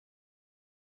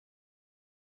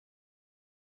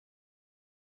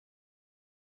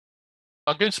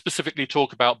I'm going to specifically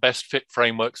talk about best fit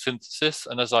framework synthesis.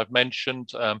 And as I've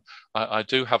mentioned, I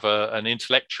do have an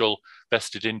intellectual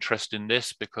vested interest in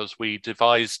this, because we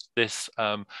devised this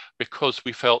because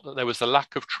we felt that there was a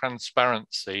lack of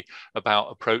transparency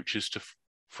about approaches to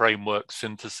framework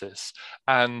synthesis.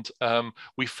 And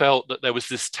we felt that there was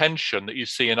this tension that you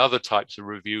see in other types of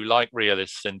review, like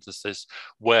realist synthesis,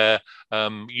 where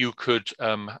you could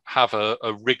have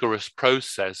a rigorous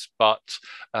process, but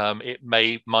it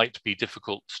might be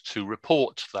difficult to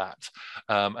report that.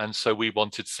 And so we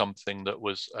wanted something that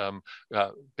was a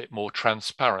bit more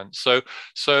transparent. So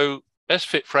best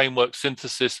fit framework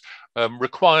synthesis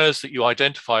requires that you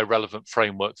identify a relevant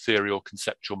framework theory or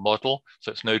conceptual model.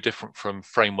 So it's no different from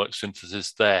framework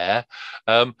synthesis there.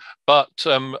 But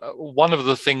one of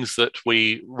the things that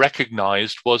we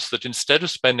recognized was that instead of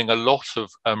spending a lot of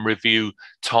review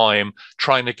time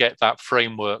trying to get that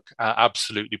framework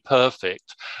absolutely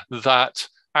perfect, that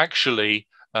actually,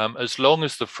 as long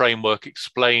as the framework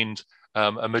explained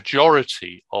a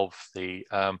majority of the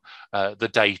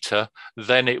data,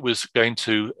 then it was going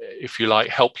to, if you like,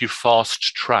 help you fast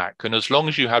track. And as long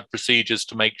as you had procedures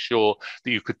to make sure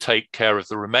that you could take care of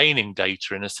the remaining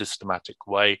data in a systematic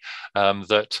way,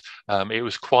 that it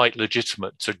was quite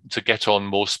legitimate to get on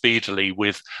more speedily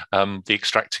with the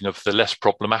extracting of the less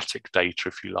problematic data,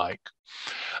 if you like.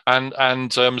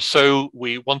 And so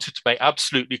we wanted to make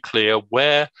absolutely clear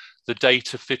where the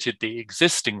data fitted the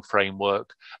existing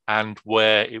framework and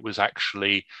where it was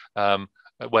actually,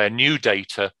 where new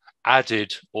data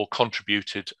added or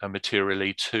contributed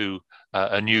materially to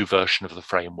a new version of the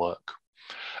framework.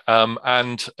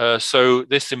 So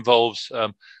this involves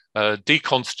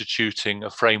deconstituting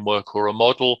a framework or a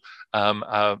model,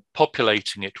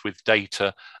 populating it with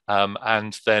data,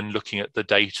 and then looking at the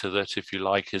data that, if you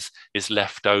like, is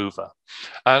left over.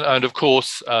 And of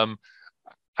course,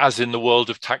 as in the world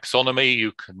of taxonomy,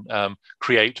 you can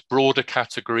create broader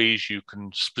categories, you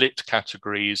can split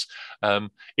categories.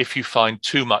 If you find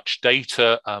too much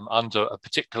data under a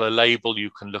particular label,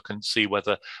 you can look and see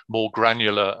whether more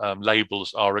granular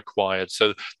labels are required.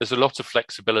 So there's a lot of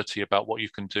flexibility about what you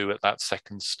can do at that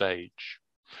second stage.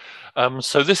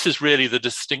 So this is really the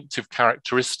distinctive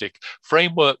characteristic.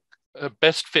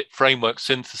 Best fit framework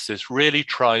synthesis really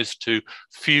tries to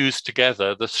fuse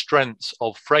together the strengths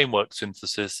of framework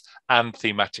synthesis and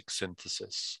thematic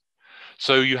synthesis.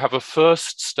 So you have a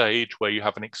first stage where you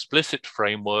have an explicit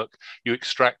framework, you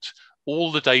extract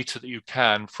all the data that you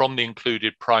can from the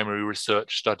included primary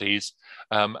research studies,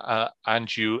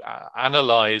 and you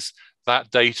analyze that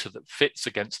data that fits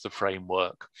against the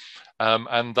framework.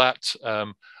 And that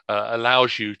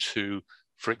allows you to,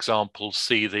 for example,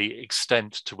 see the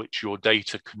extent to which your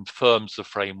data confirms the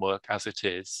framework as it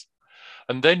is.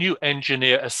 And then you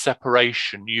engineer a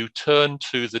separation. You turn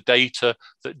to the data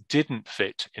that didn't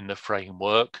fit in the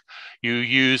framework. You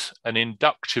use an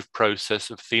inductive process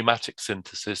of thematic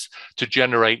synthesis to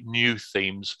generate new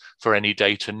themes for any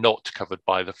data not covered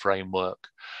by the framework.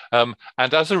 And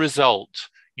as a result,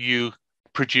 you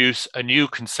produce a new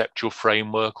conceptual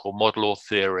framework or model or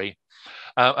theory.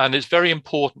 And it's very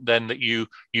important then that you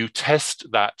test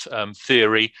that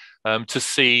theory to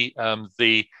see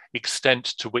the extent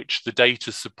to which the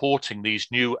data supporting these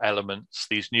new elements,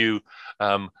 these new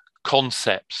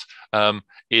concepts,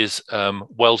 is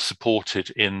well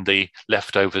supported in the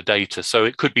leftover data. So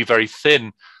it could be very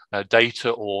thin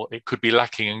data, or it could be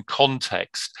lacking in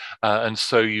context. And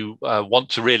so you want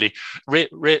to really,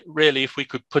 if we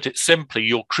could put it simply,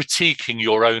 you're critiquing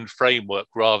your own framework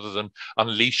rather than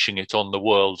unleashing it on the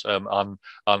world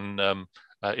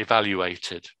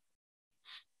evaluated.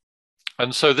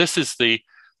 And so this is the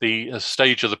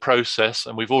stage of the process,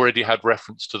 and we've already had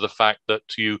reference to the fact that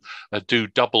you do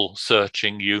double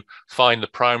searching. You find the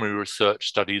primary research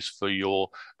studies for your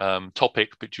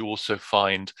topic, but you also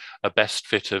find a best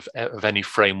fit of any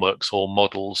frameworks or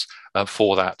models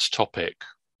for that topic.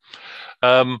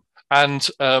 As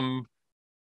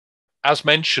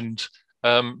mentioned,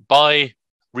 by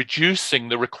reducing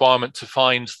the requirement to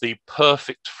find the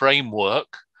perfect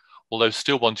framework, although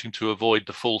still wanting to avoid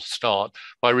the false start,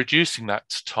 by reducing that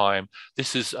time,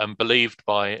 this is believed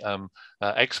by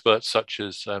experts such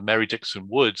as Mary Dixon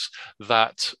Woods,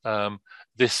 that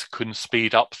this can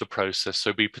speed up the process,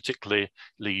 so be particularly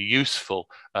useful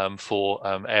for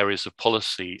areas of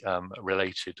policy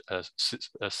related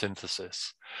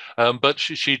synthesis. But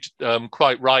she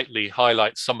quite rightly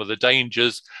highlights some of the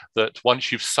dangers that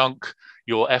once you've sunk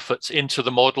your efforts into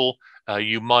the model,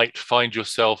 you might find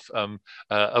yourself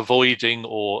avoiding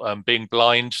or being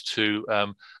blind to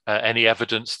any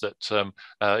evidence that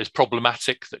is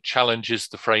problematic, that challenges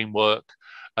the framework.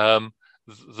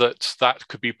 that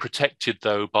could be protected,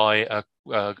 though, by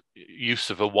use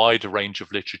of a wider range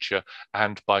of literature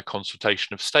and by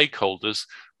consultation of stakeholders.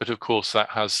 But of course, that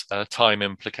has time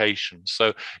implications.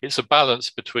 So it's a balance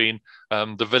between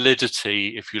the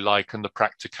validity, if you like, and the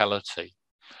practicality.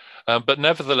 But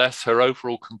nevertheless, her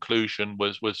overall conclusion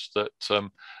was that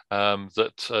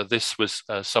this was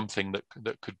something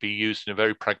that could be used in a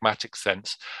very pragmatic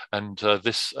sense, and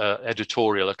this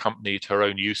editorial accompanied her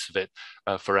own use of it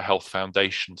for a health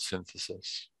foundation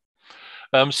synthesis.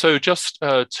 So just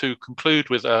to conclude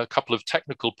with a couple of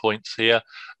technical points here.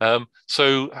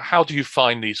 So how do you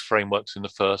find these frameworks in the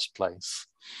first place?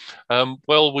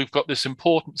 Well, we've got this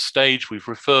important stage we've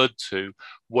referred to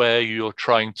where you're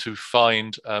trying to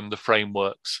find the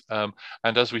frameworks. And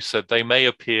as we said, they may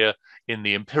appear in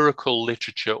the empirical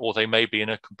literature or they may be in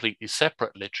a completely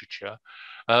separate literature.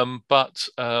 But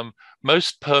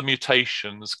most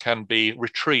permutations can be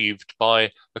retrieved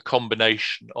by a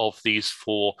combination of these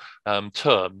four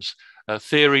terms.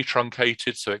 Theory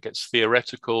truncated, so it gets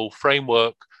theoretical,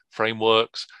 framework,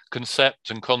 frameworks,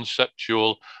 concept and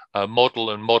conceptual,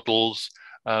 model and models.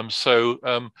 And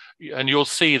you'll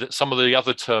see that some of the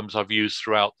other terms I've used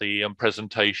throughout the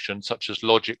presentation, such as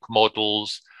logic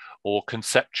models or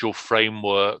conceptual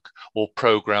framework or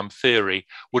program theory,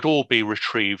 would all be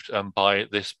retrieved by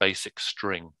this basic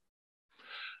string.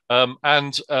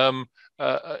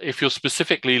 If you're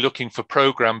specifically looking for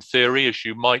program theory, as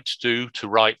you might do to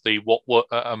write the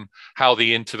how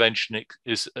the intervention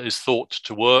is thought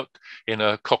to work in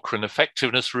a Cochrane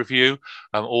effectiveness review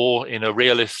or in a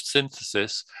realist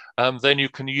synthesis, then you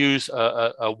can use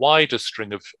a wider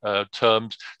string of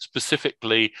terms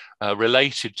specifically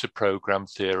related to program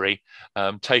theory,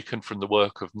 taken from the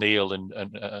work of Neil and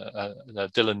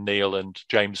Dylan Neal and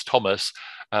James Thomas.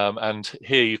 And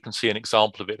here you can see an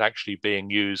example of it actually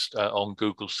being used on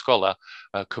Google Scholar,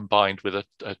 combined with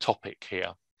a topic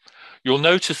here. You'll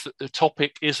notice that the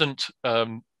topic isn't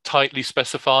tightly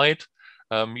specified.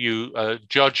 You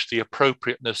judge the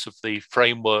appropriateness of the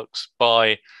frameworks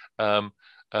by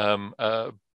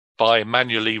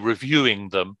manually reviewing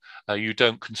them. You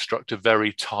don't construct a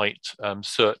very tight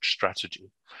search strategy.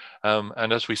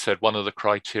 And as we said, one of the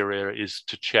criteria is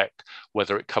to check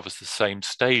whether it covers the same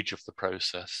stage of the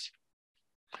process.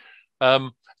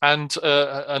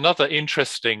 Another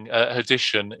interesting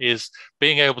addition is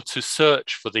being able to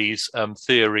search for these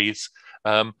theories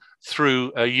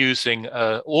through using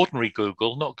ordinary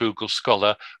Google, not Google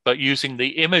Scholar, but using the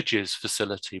images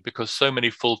facility, because so many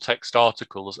full text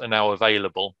articles are now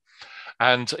available.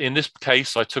 And in this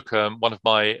case, I took one of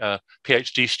my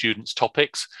PhD students'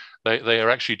 topics. They are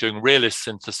actually doing realist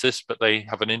synthesis, but they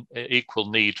have an equal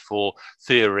need for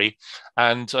theory.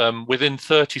 And within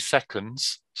 30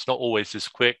 seconds, it's not always this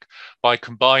quick, by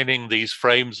combining these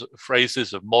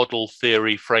phrases of model,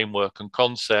 theory, framework, and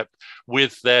concept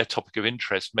with their topic of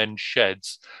interest, men's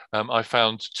sheds, I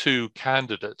found two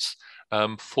candidates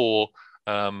for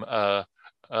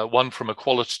one from a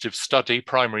qualitative study,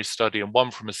 primary study, and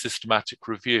one from a systematic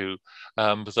review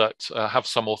that have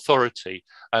some authority.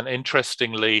 And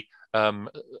interestingly, in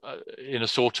a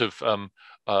sort of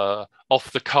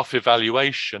off-the-cuff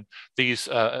evaluation, these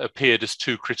appeared as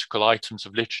two critical items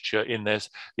of literature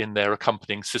in their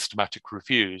accompanying systematic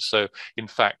reviews. So, in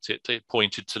fact, it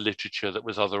pointed to literature that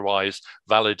was otherwise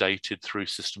validated through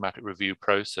systematic review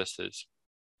processes.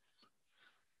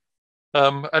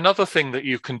 Another thing that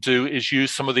you can do is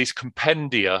use some of these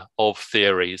compendia of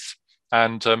theories.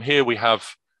 And here we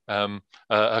have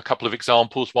a couple of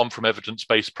examples, one from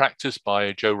Evidence-Based Practice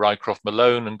by Joe Rycroft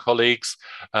Malone and colleagues.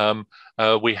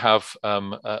 We have,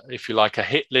 if you like, a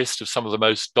hit list of some of the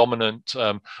most dominant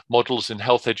models in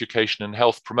health education and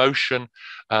health promotion,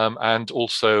 and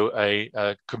also a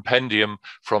compendium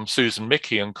from Susan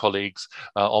Mickey and colleagues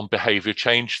on behavior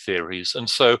change theories. And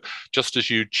so just as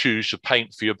you choose your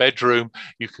paint for your bedroom,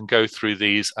 you can go through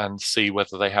these and see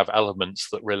whether they have elements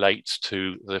that relate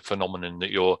to the phenomenon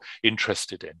that you're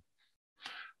interested in.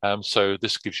 So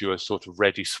this gives you a sort of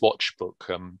ready swatch book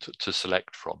to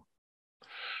select from.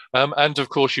 And of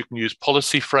course, you can use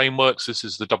policy frameworks. This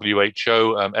is the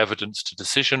WHO evidence to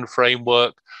decision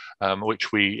framework,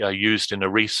 which we used in a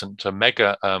recent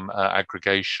mega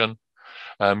aggregation.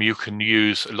 You can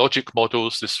use logic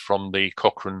models, this from the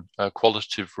Cochrane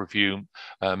Qualitative Review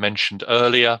mentioned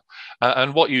earlier.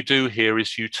 And what you do here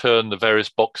is you turn the various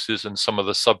boxes and some of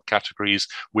the subcategories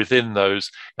within those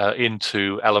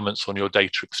into elements on your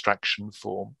data extraction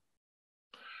form.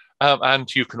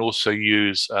 And you can also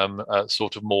use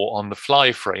sort of more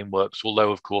on-the-fly frameworks,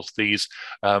 although, of course, these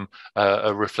are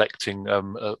reflecting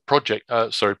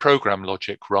program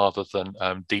logic rather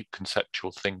than deep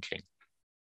conceptual thinking.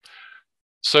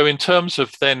 So in terms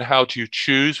of then how do you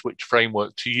choose which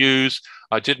framework to use,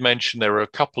 I did mention there are a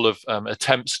couple of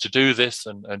attempts to do this,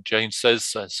 and Jane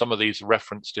says some of these are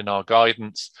referenced in our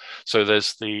guidance. So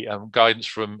there's the guidance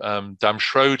from Dan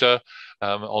Schroeder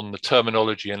on the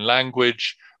terminology and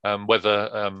language,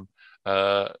 whether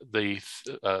the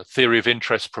theory of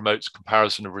interest promotes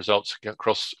comparison of results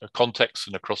across contexts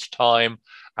and across time,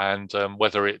 and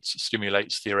whether it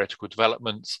stimulates theoretical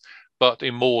developments. But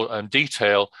in more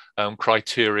detail,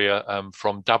 criteria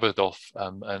from Davidoff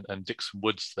and Dixon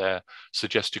Woods there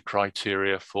suggested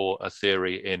criteria for a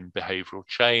theory in behavioral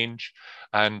change.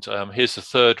 And here's the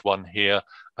third one here,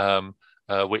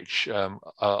 which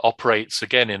operates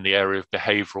again in the area of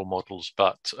behavioral models,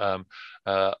 but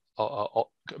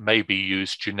may be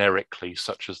used generically,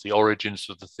 such as the origins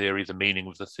of the theory, the meaning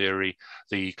of the theory,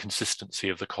 the consistency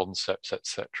of the concepts,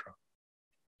 etc.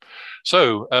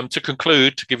 So to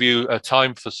conclude, to give you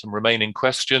time for some remaining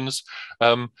questions,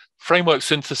 framework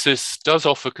synthesis does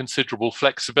offer considerable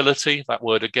flexibility, that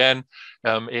word again.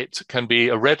 It can be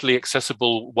a readily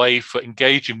accessible way for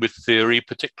engaging with theory,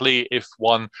 particularly if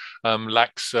one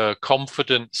lacks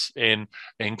confidence in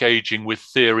engaging with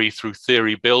theory through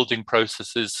theory building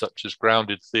processes such as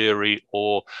grounded theory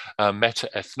or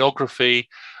meta-ethnography.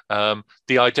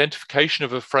 The identification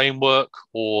of a framework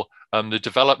or the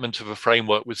development of a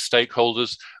framework with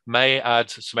stakeholders may add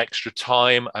some extra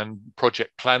time and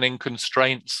project planning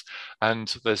constraints,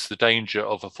 and there's the danger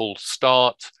of a false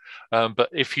start. But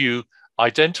if you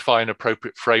identify an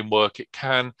appropriate framework, it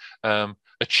can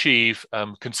achieve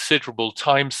considerable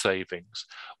time savings,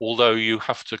 although you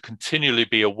have to continually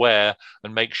be aware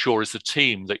and make sure as a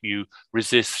team that you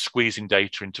resist squeezing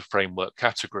data into framework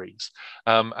categories.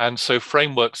 And so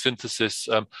framework synthesis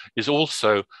is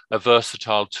also a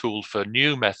versatile tool for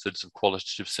new methods of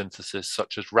qualitative synthesis,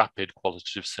 such as rapid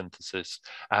qualitative synthesis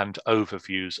and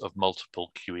overviews of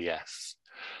multiple QES.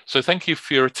 So thank you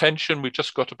for your attention. We've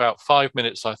just got about 5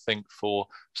 minutes, I think, for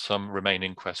some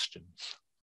remaining questions.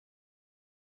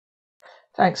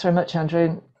 Thanks very much,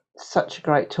 Andrew. Such a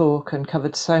great talk and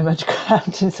covered so much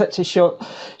ground in such a short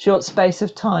space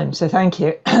of time. So thank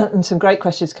you. And some great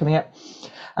questions coming up,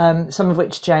 some of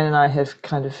which Jane and I have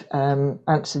kind of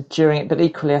answered during it, but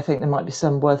equally I think there might be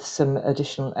some worth some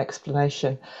additional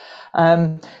explanation.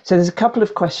 So there's a couple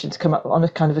of questions come up on a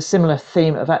kind of a similar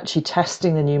theme of actually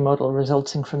testing the new model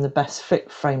resulting from the best fit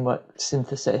framework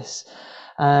synthesis.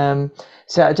 So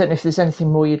I don't know if there's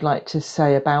anything more you'd like to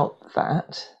say about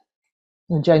that.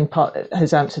 And Jane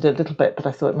has answered it a little bit, but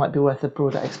I thought it might be worth a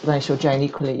broader explanation. Or Jane,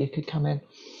 equally, you could come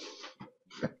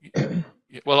in.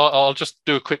 Well, I'll just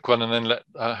do a quick one and then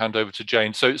hand over to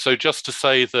Jane. So just to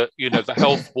say that, the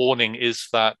health warning is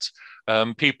that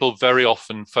people very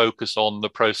often focus on the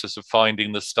process of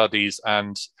finding the studies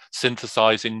and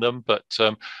synthesizing them, but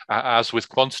as with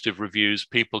quantitative reviews,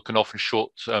 people can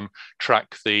often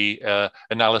track the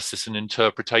analysis and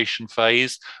interpretation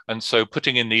phase. And so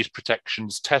putting in these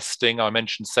protections, testing, I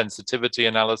mentioned sensitivity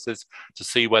analysis to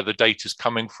see where the data is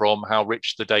coming from, how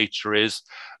rich the data is,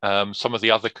 some of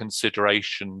the other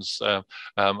considerations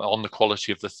on the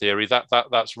quality of the theory,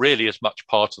 that's really as much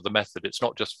part of the method. It's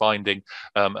not just finding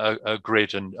a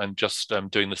grid and just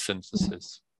doing the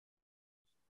synthesis.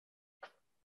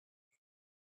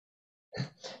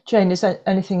 Jane, is there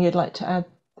anything you'd like to add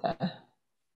there?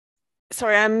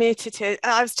 Sorry, I'm muted here.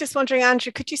 I was just wondering,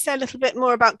 Andrew, could you say a little bit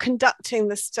more about conducting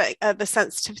the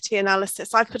sensitivity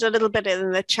analysis? I've put a little bit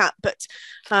in the chat, but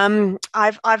I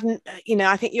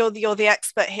think you're the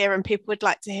expert here, and people would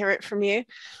like to hear it from you.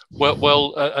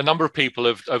 Well, a number of people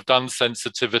have done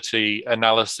sensitivity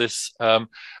analysis.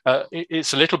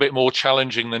 It's a little bit more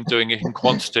challenging than doing it in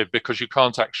quantitative because you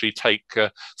can't actually take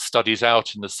studies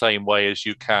out in the same way as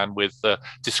you can with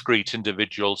discrete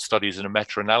individual studies in a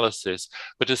meta-analysis.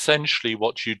 But essentially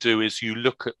what you do is you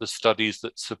look at the studies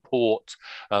that support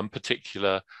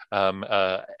particular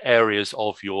areas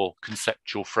of your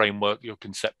conceptual framework, your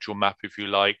conceptual map, if you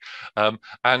like,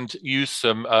 and use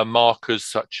some markers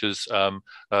such as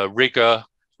rigor,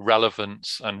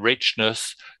 relevance, and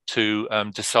richness to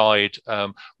decide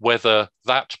whether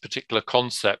that particular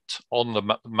concept on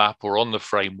the map or on the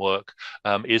framework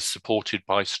is supported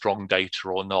by strong data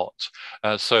or not.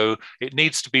 So it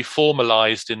needs to be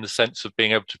formalized in the sense of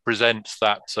being able to present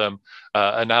that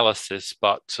analysis,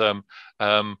 but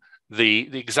the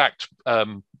exact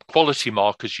quality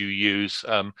markers you use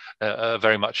are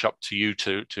very much up to you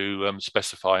to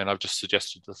specify, and I've just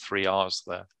suggested the 3 R's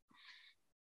there.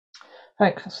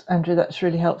 Thanks, Andrew, that's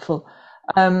really helpful.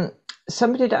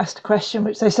 Somebody had asked a question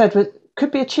which they said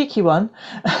could be a cheeky one,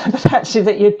 but actually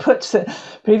that you'd put,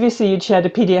 previously you'd shared a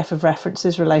PDF of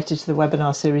references related to the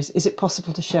webinar series. Is it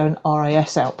possible to show an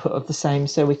RIS output of the same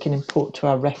so we can import to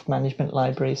our ref management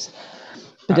libraries?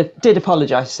 But I did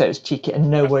apologise, so it was cheeky, and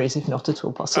no worries if not at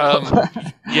all possible.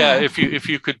 Yeah, if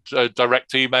you could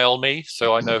direct email me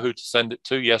so I know who to send it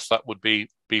to, yes, that would be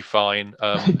fine.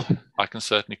 I can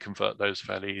certainly convert those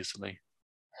fairly easily.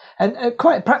 And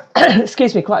quite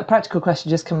a practical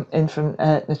question just come in from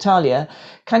Natalia.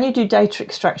 Can you do data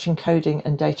extraction, coding,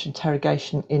 and data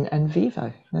interrogation in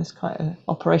NVivo? There's quite an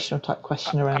operational type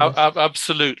question around this.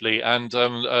 Absolutely, and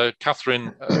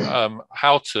Catherine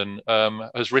Houghton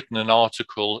has written an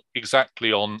article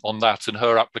exactly on that, and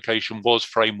her application was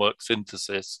framework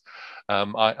synthesis.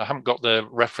 I haven't got the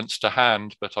reference to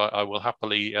hand, but I will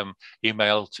happily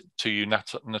email to you,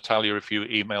 Natalia, if you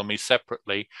email me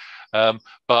separately.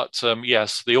 But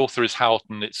yes, the author is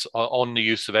Houghton. It's on the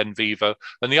use of NVivo.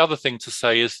 And the other thing to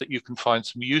say is that you can find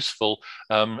some useful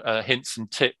hints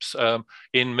and tips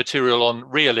in material on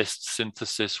realist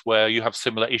synthesis, where you have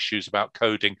similar issues about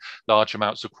coding large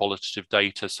amounts of qualitative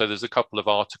data. So there's a couple of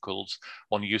articles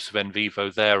on use of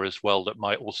NVivo there as well that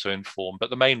might also inform. But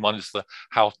the main one is the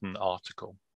Houghton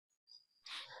article.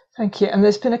 Thank you. And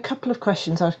there's been a couple of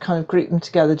questions, I've kind of grouped them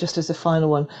together just as a final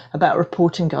one, about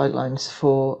reporting guidelines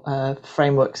for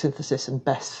framework synthesis and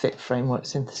best fit framework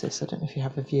synthesis. I don't know if you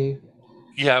have a view.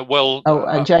 Yeah, well,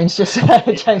 James just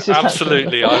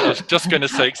absolutely. I was just going to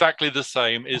say exactly the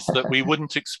same, is that we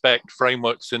wouldn't expect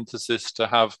framework synthesis to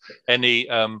have any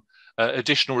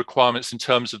additional requirements in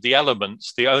terms of the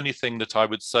elements. The only thing that I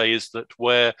would say is that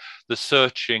where the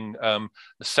searching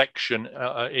section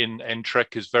in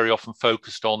NTREC is very often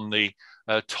focused on the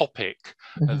topic,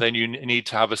 then you need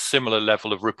to have a similar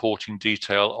level of reporting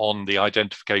detail on the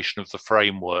identification of the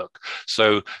framework.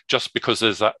 So just because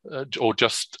there's that, or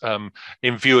just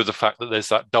in view of the fact that there's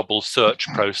that double search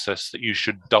process, that you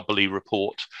should doubly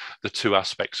report the two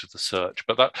aspects of the search.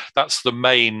 But that's the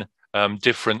main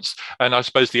difference. And I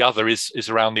suppose the other is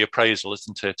around the appraisal,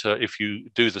 isn't it? If you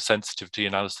do the sensitivity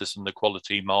analysis and the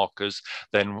quality markers,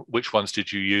 then which ones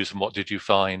did you use and what did you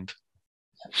find?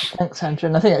 Thanks, Andrew.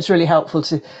 And I think it's really helpful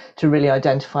to really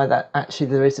identify that actually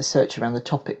there is a search around the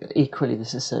topic, but equally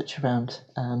there's a search around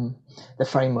the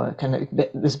framework. And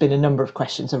there's been a number of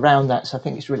questions around that, so I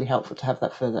think it's really helpful to have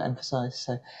that further emphasised.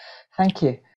 So thank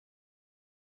you.